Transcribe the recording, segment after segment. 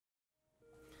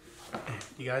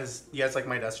You guys like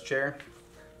my desk chair?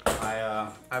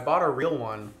 I bought a real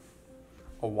one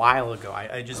a while ago.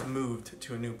 I just moved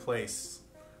to a new place.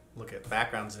 Look at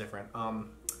background's different.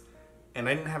 And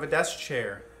I didn't have a desk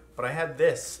chair, but I had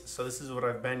this. So this is what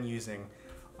I've been using.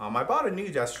 I bought a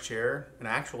new desk chair, an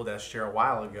actual desk chair, a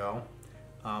while ago,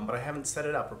 but I haven't set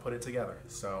it up or put it together.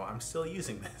 So I'm still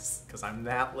using this because I'm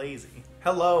that lazy.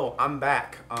 Hello, I'm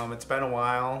back. It's been a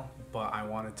while, but I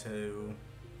wanted to,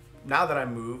 now that I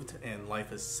moved and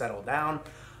life has settled down,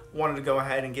 wanted to go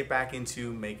ahead and get back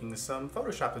into making some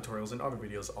Photoshop tutorials and other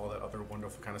videos, all that other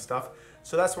wonderful kind of stuff.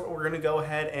 So that's what we're gonna go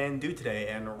ahead and do today.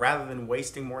 And rather than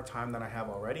wasting more time than I have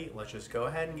already, let's just go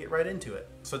ahead and get right into it.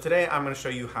 So today I'm gonna show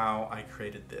you how I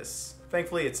created this.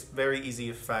 Thankfully, it's very easy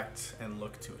effect and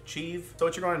look to achieve. So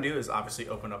what you're gonna do is obviously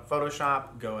open up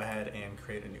Photoshop, go ahead and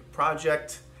create a new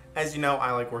project. As you know,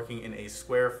 I like working in a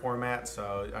square format,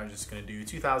 so I'm just gonna do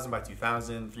 2000 by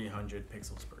 2000, 300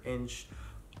 pixels per inch.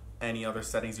 Any other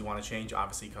settings you want to change,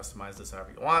 obviously customize this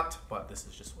however you want, but this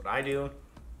is just what I do.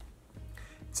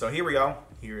 So here we go.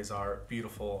 Here's our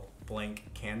beautiful blank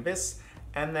canvas.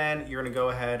 And then you're gonna go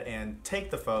ahead and take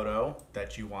the photo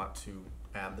that you want to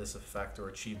add this effect or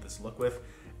achieve this look with,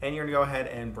 and you're gonna go ahead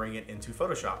and bring it into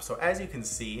Photoshop. So as you can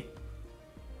see,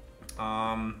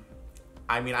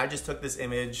 I just took this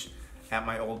image at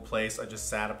my old place. I just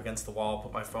sat up against the wall,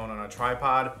 put my phone on a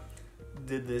tripod,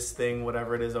 did this thing,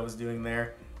 whatever it is I was doing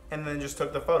there, and then just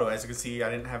took the photo. As you can see, I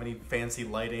didn't have any fancy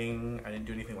lighting. I didn't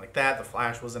do anything like that. The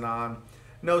flash wasn't on.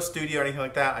 No studio or anything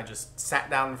like that. I just sat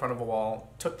down in front of a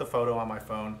wall, took the photo on my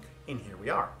phone, and here we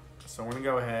are. So we're gonna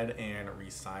go ahead and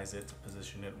resize it to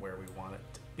position it where we want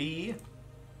it to be.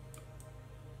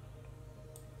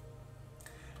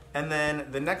 And then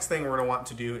the next thing we're gonna want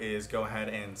to do is go ahead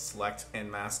and select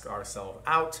and mask ourselves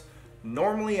out.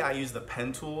 Normally I use the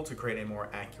pen tool to create a more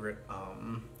accurate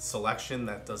selection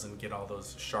that doesn't get all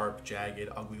those sharp, jagged,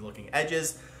 ugly looking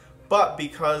edges. But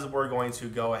because we're going to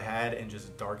go ahead and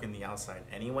just darken the outside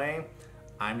anyway,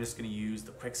 I'm just gonna use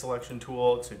the quick selection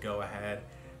tool to go ahead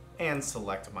and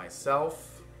select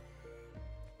myself.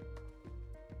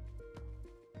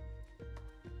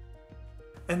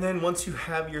 And then once you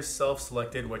have yourself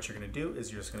selected, what you're gonna do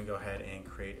is you're just gonna go ahead and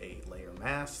create a layer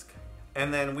mask.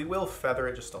 And then we will feather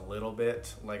it just a little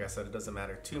bit. Like I said, it doesn't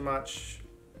matter too much,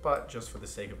 but just for the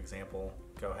sake of example,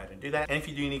 go ahead and do that. And if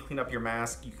you do need to clean up your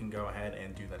mask, you can go ahead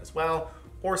and do that as well,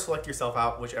 or select yourself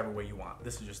out whichever way you want.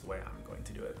 This is just the way I'm going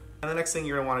to do it. And the next thing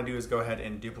you're gonna wanna do is go ahead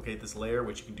and duplicate this layer,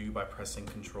 which you can do by pressing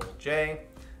Ctrl J.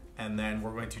 And then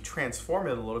we're going to transform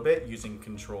it a little bit using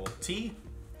Ctrl T.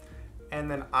 And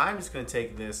then I'm just gonna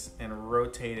take this and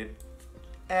rotate it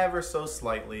ever so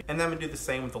slightly. And then I'm gonna do the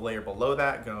same with the layer below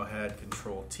that. Go ahead,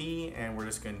 Control T, and we're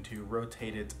just going to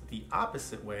rotate it the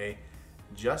opposite way,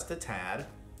 just a tad.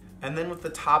 And then with the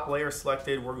top layer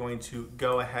selected, we're going to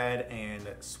go ahead and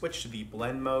switch to the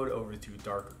blend mode over to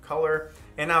darker color.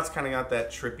 And now it's kind of got that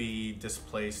trippy,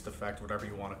 displaced effect, whatever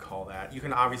you want to call that. You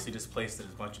can obviously displace it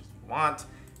as much as you want.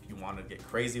 If you want to get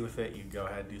crazy with it, you can go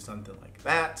ahead and do something like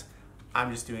that. I'm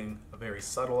just doing a very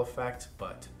subtle effect,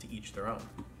 but to each their own.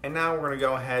 And now we're gonna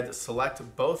go ahead, select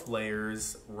both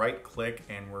layers, right click,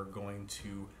 and we're going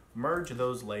to merge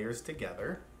those layers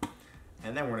together.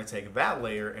 And then we're gonna take that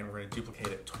layer and we're gonna duplicate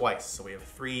it twice. So we have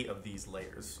 3 of these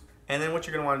layers. And then what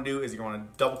you're gonna wanna do is you're gonna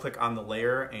double click on the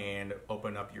layer and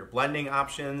open up your blending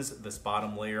options. This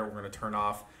bottom layer, we're gonna turn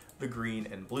off the green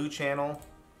and blue channel.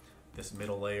 This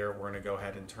middle layer, we're gonna go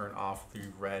ahead and turn off the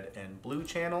red and blue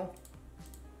channel.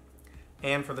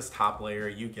 And for this top layer,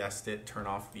 you guessed it, turn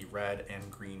off the red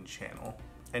and green channel.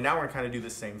 And now we're gonna kind of do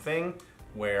the same thing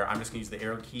where I'm just gonna use the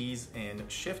arrow keys and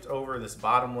shift over this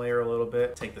bottom layer a little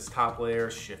bit, take this top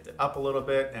layer, shift it up a little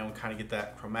bit, and we'll kind of get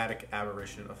that chromatic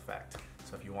aberration effect.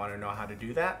 So if you wanna know how to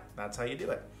do that, that's how you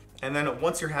do it. And then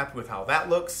once you're happy with how that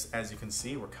looks, as you can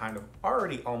see, we're kind of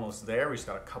already almost there. We just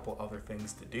got a couple other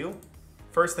things to do.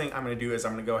 First thing I'm gonna do is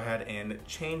I'm gonna go ahead and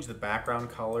change the background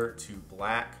color to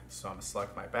black. So I'm gonna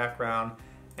select my background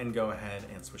and go ahead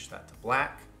and switch that to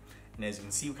black. And as you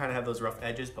can see, we kind of have those rough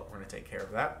edges, but we're gonna take care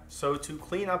of that. So to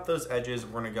clean up those edges,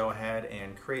 we're gonna go ahead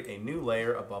and create a new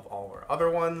layer above all our other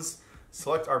ones.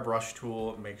 Select our brush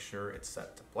tool, make sure it's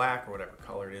set to black or whatever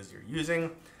color it is you're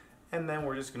using. And then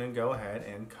we're just gonna go ahead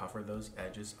and cover those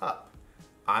edges up.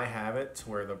 I have it to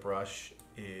where the brush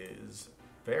is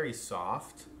very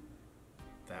soft.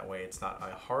 That way it's not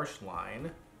a harsh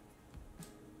line,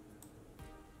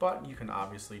 but you can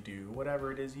obviously do whatever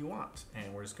it is you want.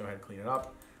 And we're just go ahead and clean it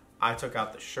up. I took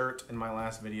out the shirt in my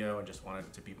last video and just wanted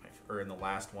it to be in the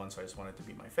last one, so I just wanted it to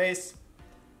be my face.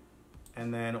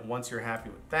 And then once you're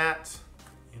happy with that,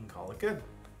 you can call it good.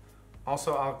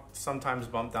 Also, I'll sometimes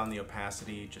bump down the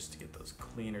opacity just to get those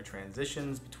cleaner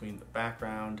transitions between the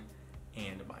background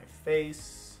and my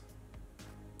face.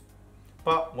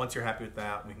 But once you're happy with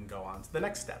that, we can go on to the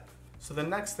next step. So the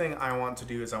next thing I want to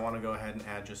do is I want to go ahead and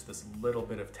add just this little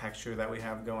bit of texture that we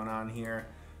have going on here.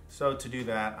 So to do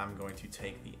that, I'm going to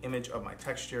take the image of my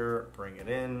texture, bring it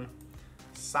in,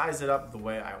 size it up the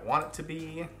way I want it to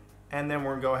be, and then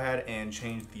we're gonna go ahead and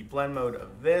change the blend mode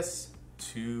of this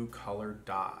to color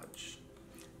dodge.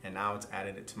 And now it's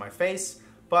added it to my face,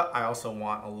 but I also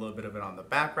want a little bit of it on the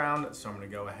background, so I'm gonna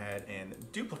go ahead and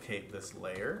duplicate this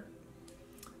layer.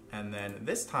 And then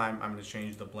this time I'm gonna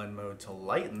change the blend mode to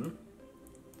lighten.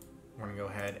 We're gonna go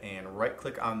ahead and right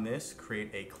click on this,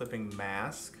 create a clipping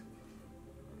mask.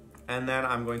 And then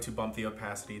I'm going to bump the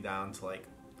opacity down to like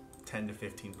 10 to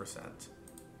 15%.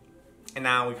 And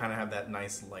now we kind of have that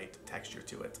nice light texture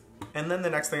to it. And then the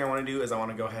next thing I want to do is I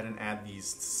want to go ahead and add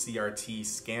these CRT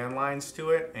Scanlines to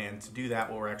it. And to do that,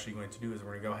 what we're actually going to do is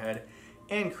we're going to go ahead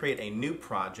and create a new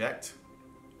project.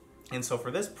 And so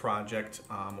for this project,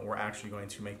 we're actually going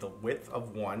to make the width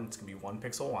of 1. It's going to be 1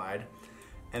 pixel wide.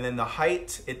 And then the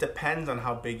height, it depends on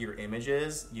how big your image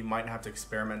is. You might have to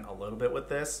experiment a little bit with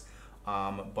this.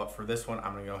 But for this one,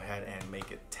 I'm going to go ahead and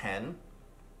make it 10.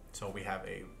 So we have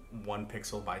a 1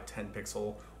 pixel by 10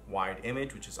 pixel wide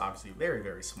image, which is obviously very,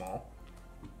 very small.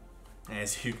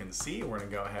 As you can see, we're going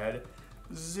to go ahead,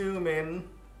 zoom in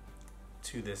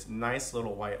to this nice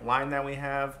little white line that we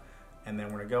have. And then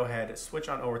we're going to go ahead, switch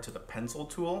on over to the pencil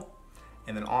tool.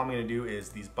 And then all I'm going to do is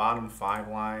these bottom 5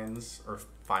 lines, or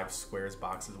 5 squares,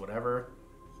 boxes, whatever.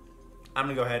 I'm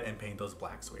going to go ahead and paint those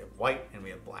black. So we have white and we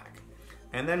have black.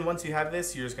 And then once you have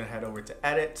this, you're just going to head over to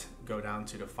Edit, go down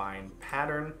to Define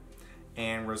Pattern,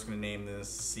 and we're just going to name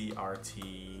this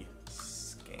CRT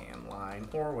Scanline,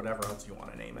 or whatever else you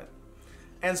want to name it.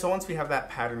 And so once we have that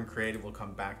pattern created, we'll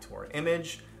come back to our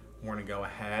image. We're going to go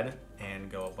ahead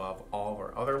and go above all of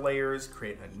our other layers,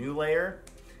 create a new layer,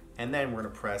 and then we're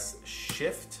going to press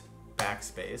Shift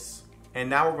Backspace. And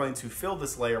now we're going to fill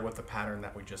this layer with the pattern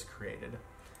that we just created.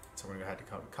 So we're going to go ahead to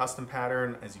come to Custom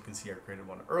Pattern. As you can see, I created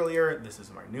one earlier. This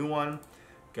is my new one.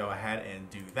 Go ahead and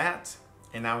do that.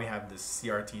 And now we have this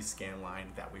CRT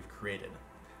Scanline that we've created.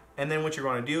 And then what you're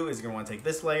going to do is you're going to want to take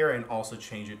this layer and also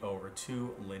change it over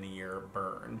to Linear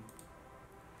Burn.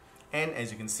 And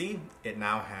as you can see, it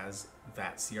now has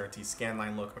that CRT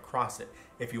Scanline look across it.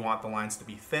 If you want the lines to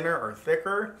be thinner or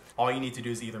thicker, all you need to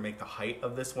do is either make the height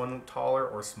of this one taller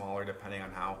or smaller, depending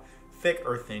on how thick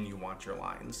or thin you want your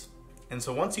lines. And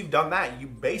so once you've done that, you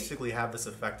basically have this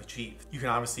effect achieved. You can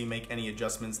obviously make any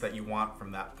adjustments that you want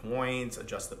from that point,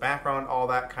 adjust the background, all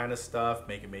that kind of stuff,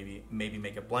 make it maybe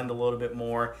make it blend a little bit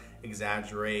more,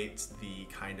 exaggerate the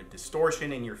kind of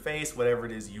distortion in your face, whatever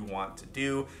it is you want to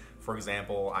do. For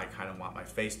example, I kind of want my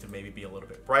face to maybe be a little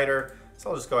bit brighter, so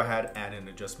I'll just go ahead, add an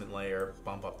adjustment layer,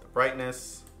 bump up the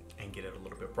brightness, and get it a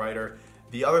little bit brighter.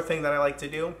 The other thing that I like to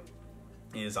do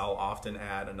is I'll often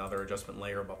add another adjustment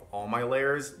layer above all my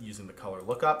layers using the color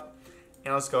lookup.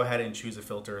 And I'll just go ahead and choose a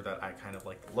filter that I kind of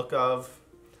like the look of.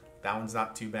 That one's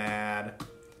not too bad.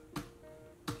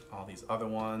 All these other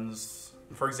ones.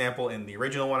 For example, in the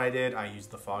original one I did, I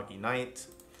used the Foggy Night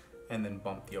and then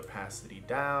bumped the opacity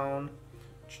down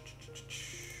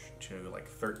to like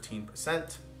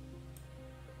 13%.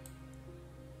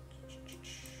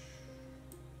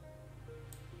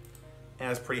 And I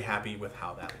was pretty happy with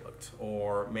how that looked.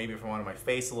 Or maybe if I wanted my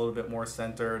face a little bit more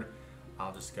centered,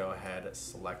 I'll just go ahead and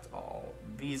select all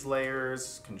these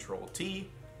layers, Control T,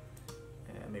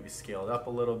 and maybe scale it up a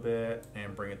little bit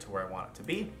and bring it to where I want it to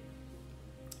be.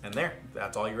 And there,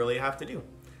 that's all you really have to do.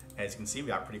 As you can see, we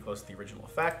got pretty close to the original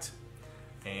effect.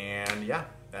 And yeah,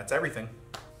 that's everything.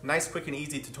 Nice, quick, and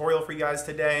easy tutorial for you guys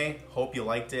today. Hope you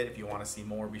liked it. If you want to see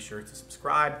more, be sure to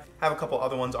subscribe. I have a couple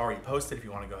other ones already posted if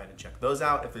you want to go ahead and check those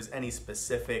out. If there's any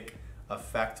specific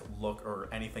effect, look, or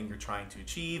anything you're trying to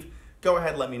achieve, go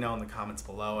ahead, let me know in the comments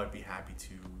below. I'd be happy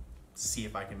to see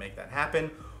if I can make that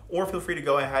happen. Or feel free to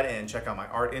go ahead and check out my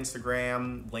art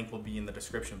Instagram. Link will be in the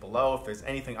description below. If there's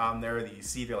anything on there that you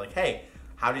see, if you're like, hey,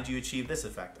 how did you achieve this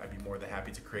effect? I'd be more than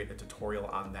happy to create a tutorial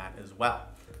on that as well.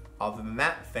 Other than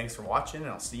that, thanks for watching,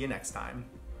 and I'll see you next time.